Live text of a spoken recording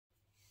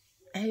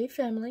Hey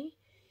family,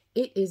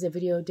 it is a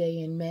video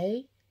day in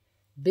May,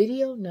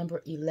 video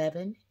number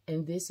 11,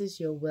 and this is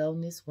your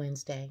Wellness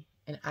Wednesday.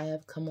 And I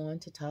have come on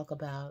to talk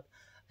about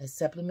a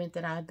supplement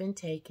that I've been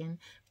taking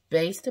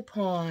based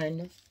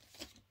upon,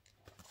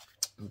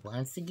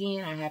 once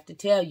again, I have to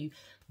tell you,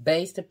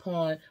 based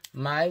upon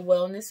my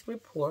wellness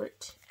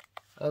report,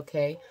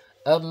 okay,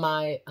 of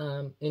my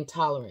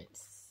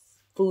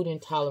food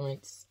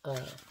intolerance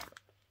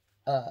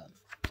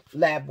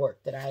lab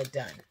work that I had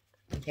done.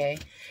 Okay,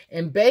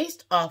 and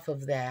based off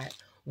of that,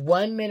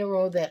 one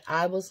mineral that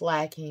I was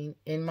lacking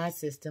in my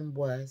system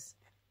was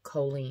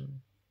choline.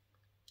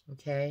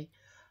 Okay,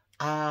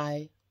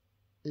 I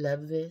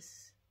love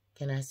this.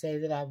 Can I say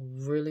that I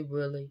really,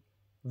 really,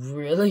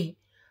 really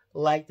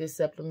like this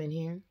supplement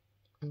here?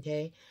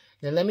 Okay,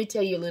 now let me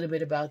tell you a little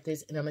bit about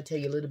this, and I'm going to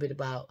tell you a little bit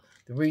about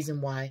the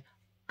reason why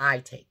I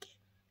take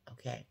it.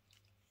 Okay.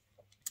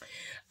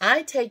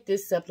 I take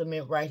this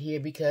supplement right here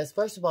because,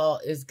 first of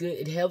all, it's good.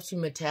 It helps you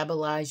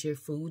metabolize your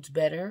foods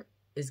better.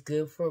 It's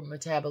good for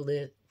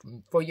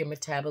your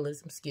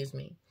metabolism, excuse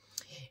me.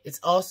 It's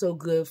also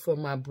good for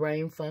my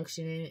brain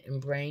functioning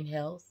and brain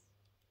health.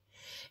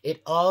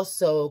 It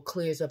also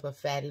clears up a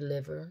fatty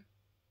liver.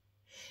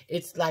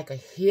 It's like a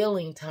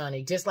healing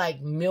tonic, just like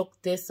milk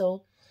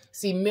thistle.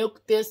 See,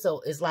 milk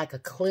thistle is like a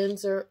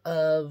cleanser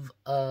of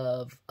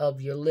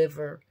your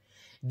liver.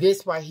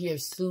 This right here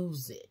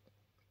soothes it.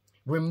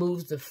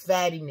 Removes the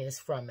fattiness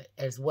from it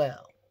as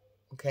well,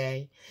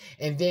 okay?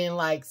 And then,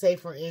 like, say,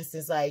 for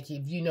instance, like,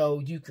 if,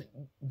 you've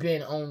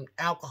been on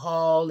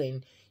alcohol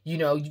and,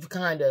 you've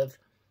kind of,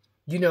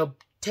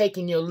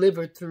 taken your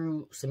liver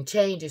through some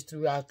changes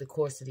throughout the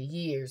course of the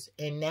years,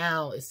 and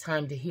now it's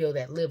time to heal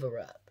that liver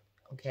up,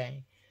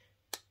 okay?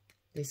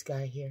 This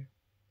guy here,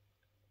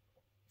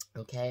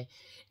 okay?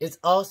 It's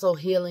also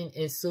healing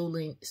and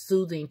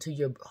soothing to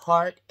your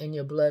heart and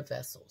your blood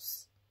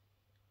vessels,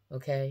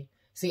 okay?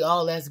 See,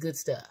 all that's good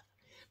stuff.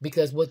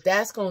 Because what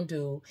that's going to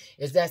do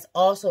is that's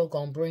also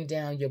going to bring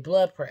down your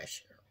blood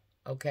pressure.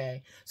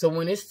 Okay? So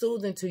when it's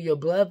soothing to your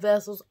blood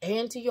vessels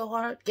and to your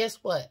heart, guess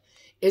what?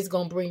 It's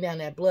going to bring down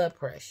that blood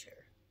pressure.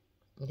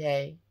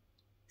 Okay?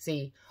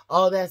 See,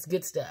 all that's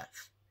good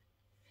stuff.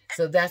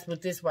 So that's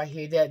what this right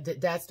here,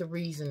 that's the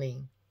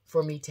reasoning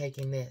for me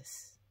taking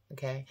this.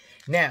 Okay?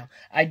 Now,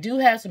 I do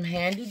have some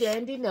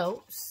handy-dandy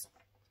notes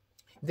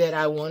that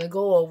I want to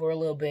go over a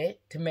little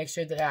bit to make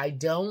sure that I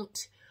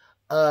don't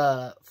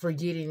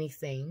forget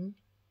anything,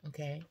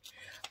 okay?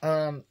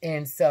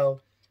 And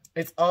so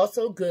it's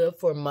also good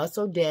for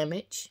muscle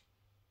damage,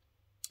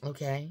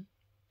 okay,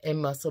 and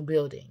muscle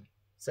building.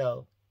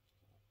 So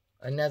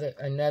another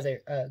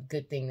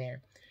good thing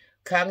there.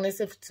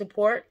 Cognitive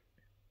support,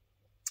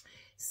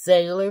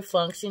 cellular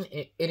function.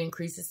 It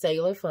increases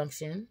cellular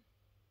function,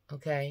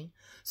 okay?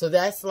 So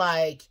that's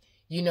like,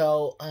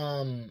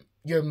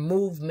 your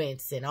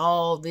movements and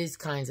all these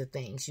kinds of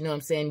things. You know what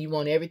I'm saying? You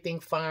want everything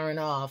firing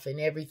off and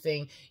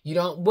everything.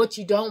 What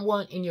you don't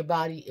want in your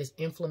body is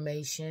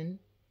inflammation,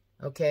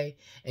 okay?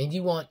 And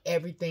you want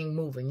everything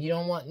moving. You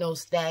don't want no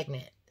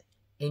stagnant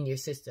in your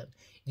system.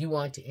 You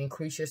want to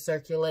increase your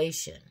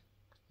circulation,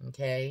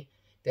 okay?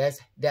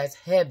 That's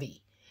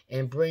heavy,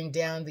 and bring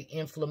down the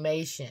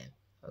inflammation,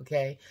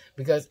 okay?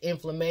 Because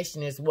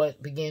inflammation is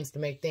what begins to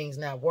make things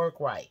not work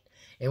right.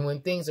 And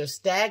when things are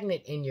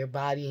stagnant in your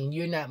body and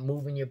you're not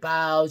moving your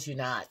bowels, you're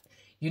not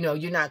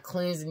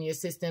cleansing your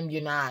system,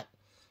 you're not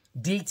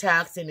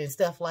detoxing and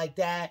stuff like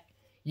that,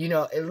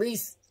 at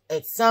least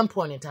at some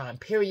point in time,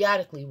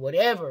 periodically,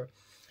 whatever,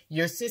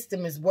 your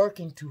system is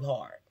working too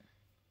hard.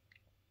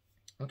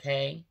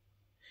 Okay?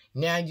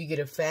 Now you get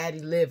a fatty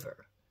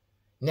liver.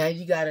 Now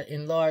you got an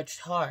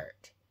enlarged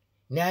heart.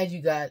 Now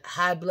you got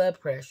high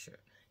blood pressure.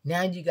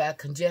 Now you got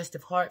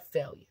congestive heart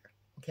failure.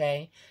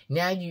 Okay,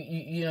 now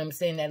you know what I'm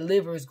saying, that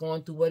liver is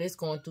going through what it's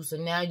going through. So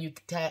now you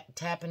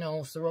tapping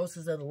on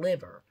cirrhosis of the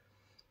liver.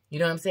 You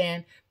know what I'm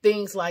saying?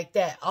 Things like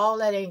that. All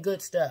that ain't good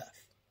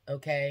stuff.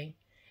 Okay,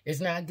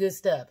 it's not good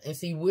stuff. And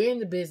see, we're in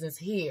the business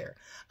here.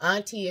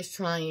 Auntie is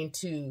trying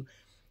to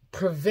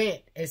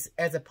prevent as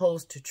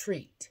opposed to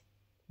treat,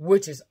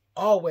 which is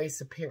always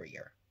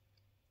superior.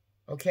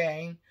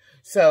 Okay,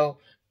 so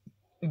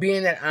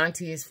being that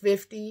Auntie is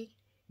 50,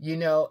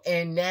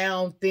 and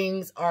now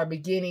things are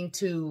beginning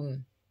to,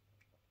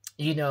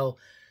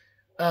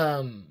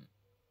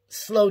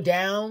 slow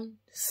down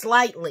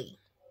slightly,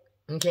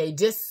 okay,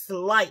 just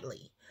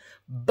slightly.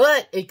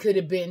 But it could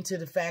have been to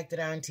the fact that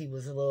Auntie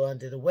was a little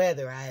under the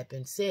weather. I had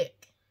been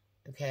sick,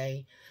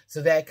 okay?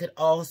 So that could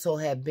also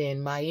have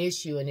been my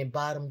issue, and it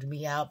bottomed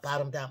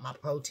out my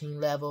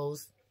protein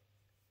levels,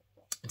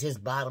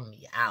 just bottomed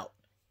me out,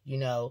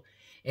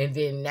 And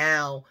then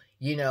now,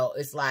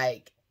 it's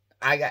like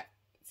I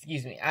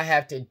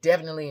have to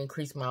definitely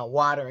increase my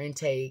water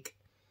intake.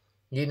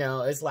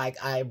 It's like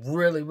I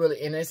really,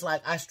 and it's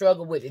like I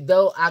struggle with it.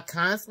 Though I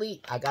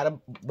got a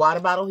water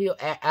bottle here,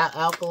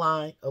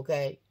 alkaline,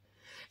 okay?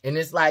 And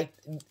it's like,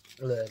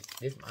 look,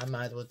 I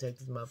might as well take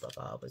this motherfucker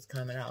off. It's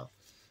coming off.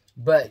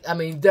 But, I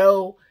mean,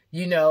 though,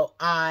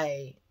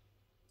 I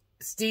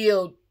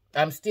still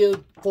I'm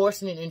still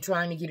forcing it and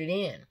trying to get it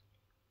in.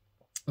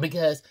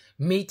 Because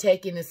me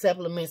taking the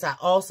supplements, I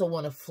also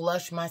want to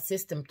flush my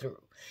system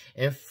through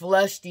and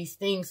flush these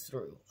things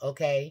through,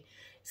 okay?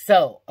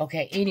 So,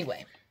 okay,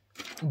 anyway.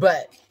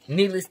 But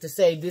needless to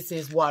say, this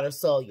is water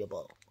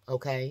soluble,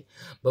 okay?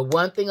 But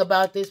one thing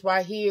about this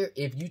right here,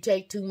 if you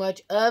take too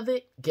much of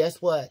it,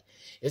 guess what?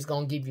 It's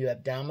going to give you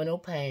abdominal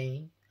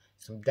pain,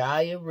 some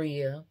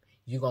diarrhea.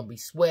 You're going to be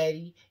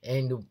sweaty.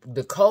 And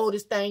the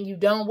coldest thing you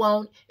don't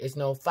want is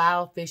no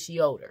foul, fishy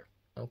odor.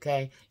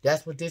 Okay,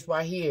 that's what this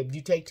right here. If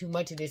you take too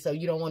much of this, so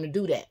you don't want to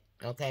do that.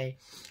 Okay,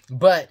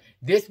 but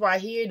this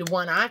right here, the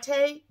one I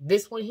take,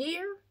 this one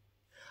here,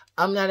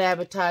 I'm not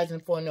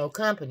advertising for no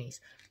companies,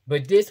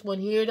 but this one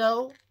here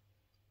though,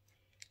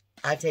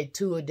 I take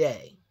 2 a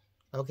day.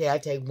 Okay, I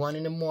take 1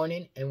 in the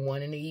morning and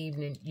 1 in the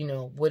evening, you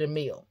know, with a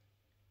meal,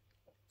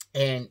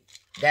 and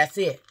that's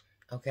it.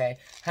 Okay,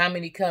 how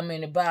many come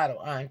in the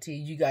bottle, Auntie?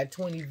 You got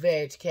 20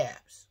 veg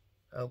caps.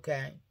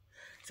 Okay.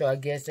 So I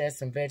guess that's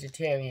some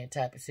vegetarian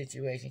type of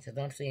situation, because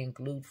I'm seeing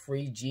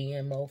gluten-free,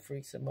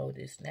 GMO-free, some more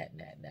this, that.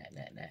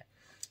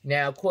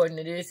 Now, according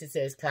to this, it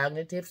says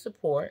cognitive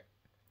support,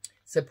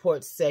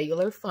 supports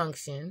cellular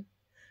function,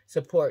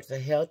 supports a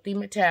healthy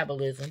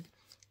metabolism.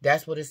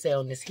 That's what it says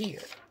on this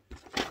here.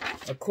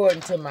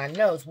 According to my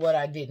notes, what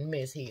I didn't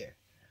miss here.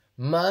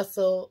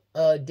 Muscle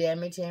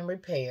damage and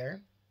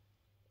repair,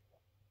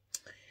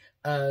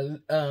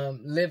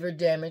 liver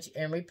damage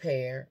and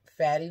repair,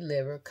 fatty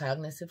liver,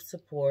 cognitive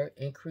support,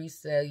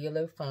 increased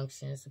cellular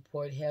function,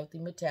 support healthy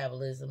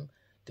metabolism,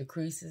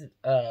 decreases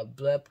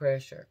blood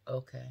pressure.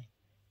 Okay.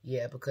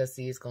 Yeah, because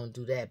see, it's going to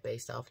do that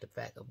based off the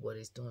fact of what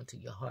it's doing to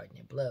your heart and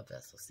your blood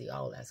vessels. See,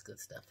 all that's good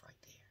stuff right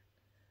there.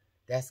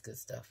 That's good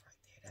stuff right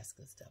there. That's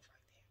good stuff right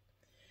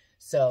there.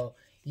 So,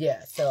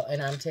 yeah. So,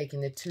 and I'm taking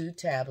the 2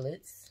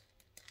 tablets.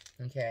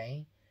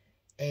 Okay.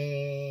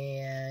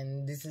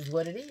 And this is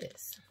what it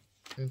is.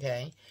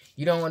 Okay,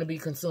 you don't want to be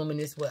consuming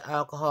this with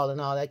alcohol and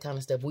all that kind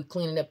of stuff. We're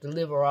cleaning up the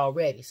liver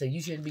already, so you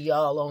shouldn't be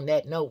all on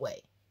that. No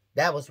way.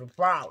 That was the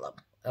problem.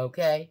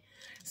 Okay,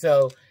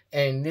 so,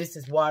 and this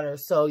is water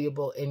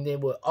soluble, and then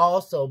will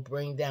also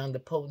bring down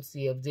the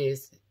potency of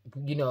this,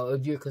 you know,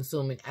 if you're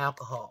consuming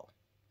alcohol.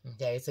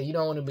 Okay, so you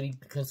don't want to be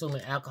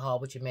consuming alcohol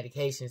with your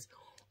medications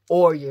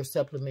or your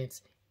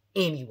supplements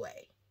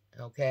anyway.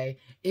 Okay,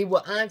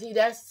 well, Auntie,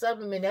 that's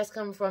supplement that's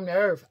coming from the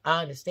earth.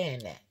 I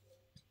understand that.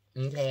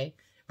 Okay.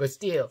 But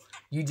still,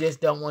 you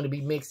just don't want to be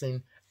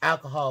mixing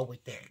alcohol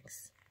with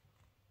things.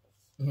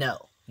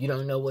 No, you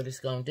don't know what it's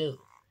going to do.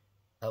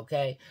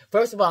 Okay?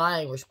 First of all,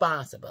 I ain't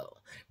responsible.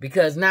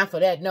 Because not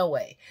for that, no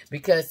way.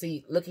 Because,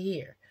 see, look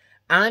here.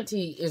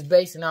 Auntie is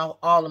basing all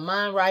of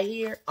mine right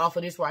here off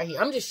of this right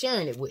here. I'm just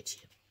sharing it with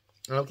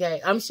you.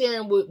 Okay? I'm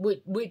sharing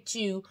with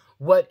you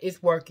what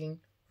is working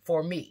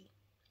for me.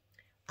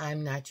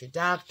 I'm not your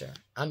doctor.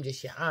 I'm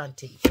just your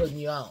auntie putting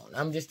you on.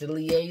 I'm just a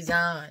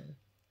liaison.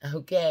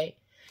 Okay?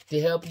 To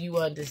help you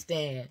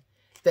understand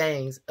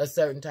things a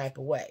certain type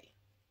of way.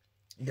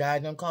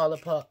 God don't call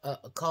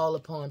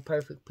upon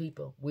perfect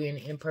people. We're in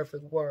an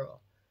imperfect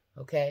world,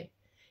 okay?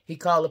 He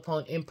called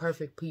upon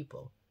imperfect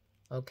people,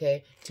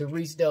 okay, to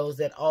reach those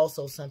that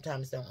also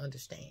sometimes don't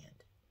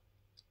understand.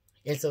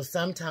 And so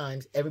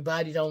sometimes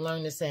everybody don't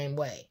learn the same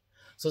way.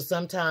 So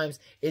sometimes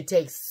it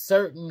takes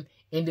certain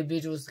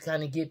individuals to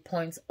kind of get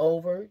points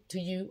over to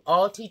you.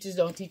 All teachers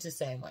don't teach the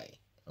same way,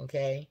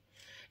 okay?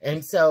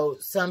 And so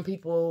some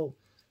people,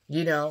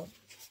 you know,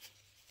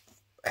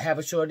 have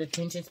a short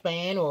attention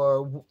span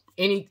or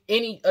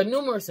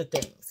numerous of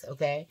things,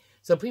 okay?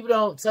 So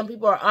some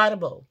people are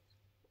audible,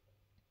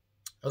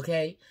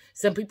 okay?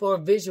 Some people are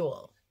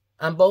visual.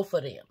 I'm both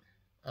of them,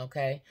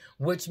 okay?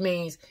 Which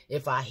means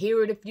if I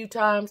hear it a few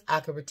times,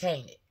 I can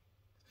retain it.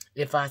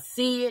 If I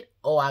see it,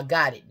 oh, I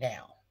got it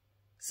now.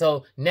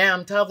 So now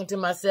I'm talking to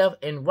myself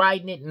and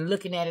writing it and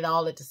looking at it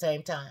all at the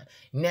same time.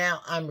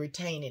 Now I'm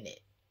retaining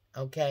it.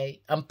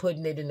 Okay, I'm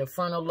putting it in the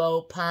frontal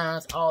lobe,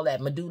 pons, all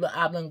that, medulla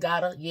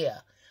oblongata.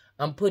 Yeah,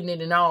 I'm putting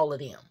it in all of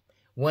them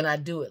when I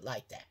do it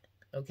like that.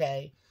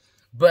 Okay,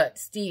 but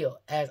still,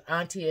 as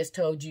Auntie has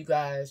told you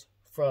guys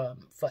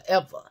from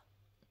forever,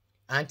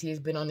 Auntie has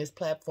been on this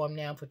platform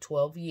now for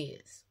 12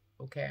 years.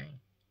 Okay,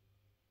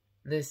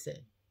 listen,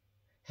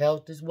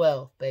 health is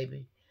wealth,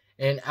 baby,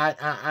 and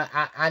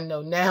I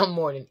know now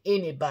more than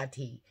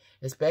anybody,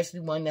 especially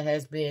one that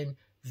has been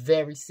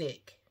very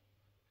sick.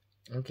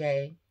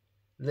 Okay.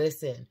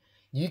 Listen,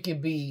 you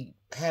can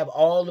have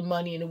all the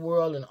money in the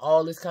world and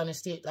all this kind of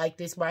shit like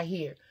this right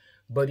here.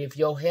 But if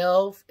your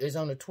health is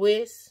on a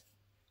twist,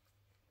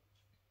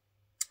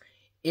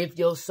 if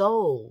your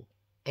soul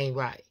ain't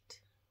right,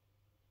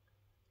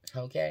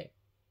 okay?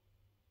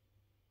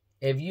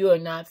 If you are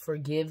not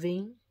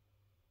forgiving,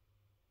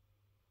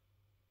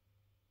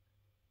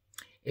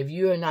 if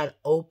you are not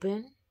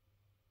open,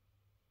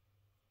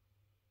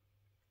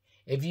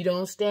 if you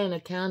don't stand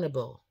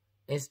accountable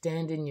and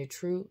stand in your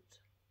truth,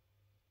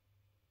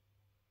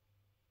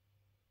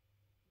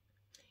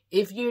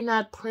 if you're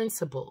not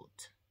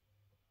principled,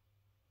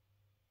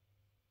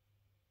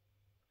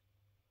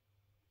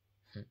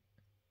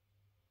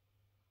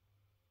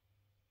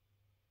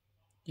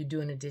 you're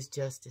doing a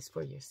disjustice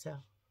for yourself.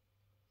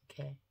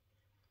 Okay?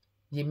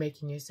 You're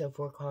making yourself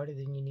work harder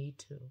than you need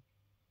to.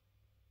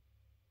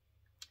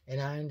 And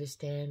I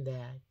understand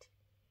that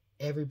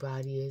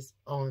everybody is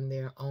on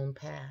their own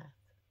path.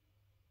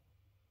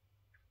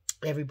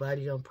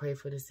 Everybody don't pray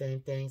for the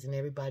same things, and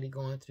everybody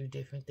going through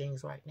different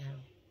things right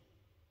now.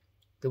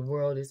 The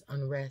world is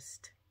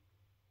unrest.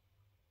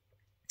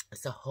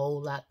 It's a whole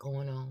lot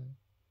going on.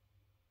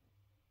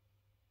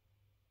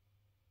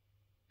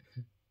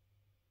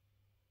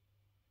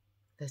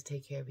 Let's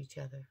take care of each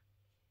other.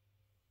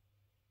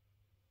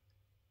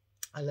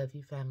 I love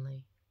you,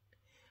 family.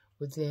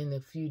 Within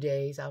a few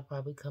days, I'll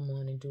probably come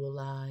on and do a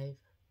live.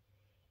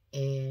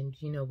 And,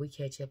 you know, we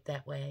catch up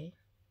that way.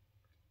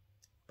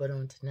 But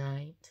on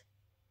tonight,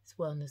 it's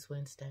Wellness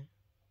Wednesday.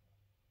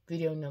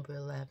 Video number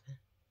 11.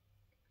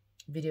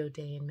 Video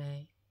day in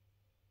May.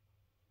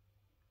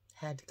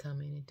 Had to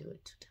come in and do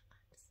it 2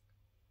 times.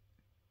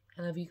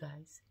 I love you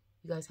guys.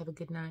 You guys have a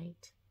good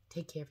night.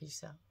 Take care of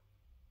yourself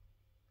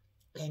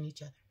and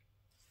each other.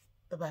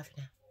 Bye-bye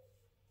for now.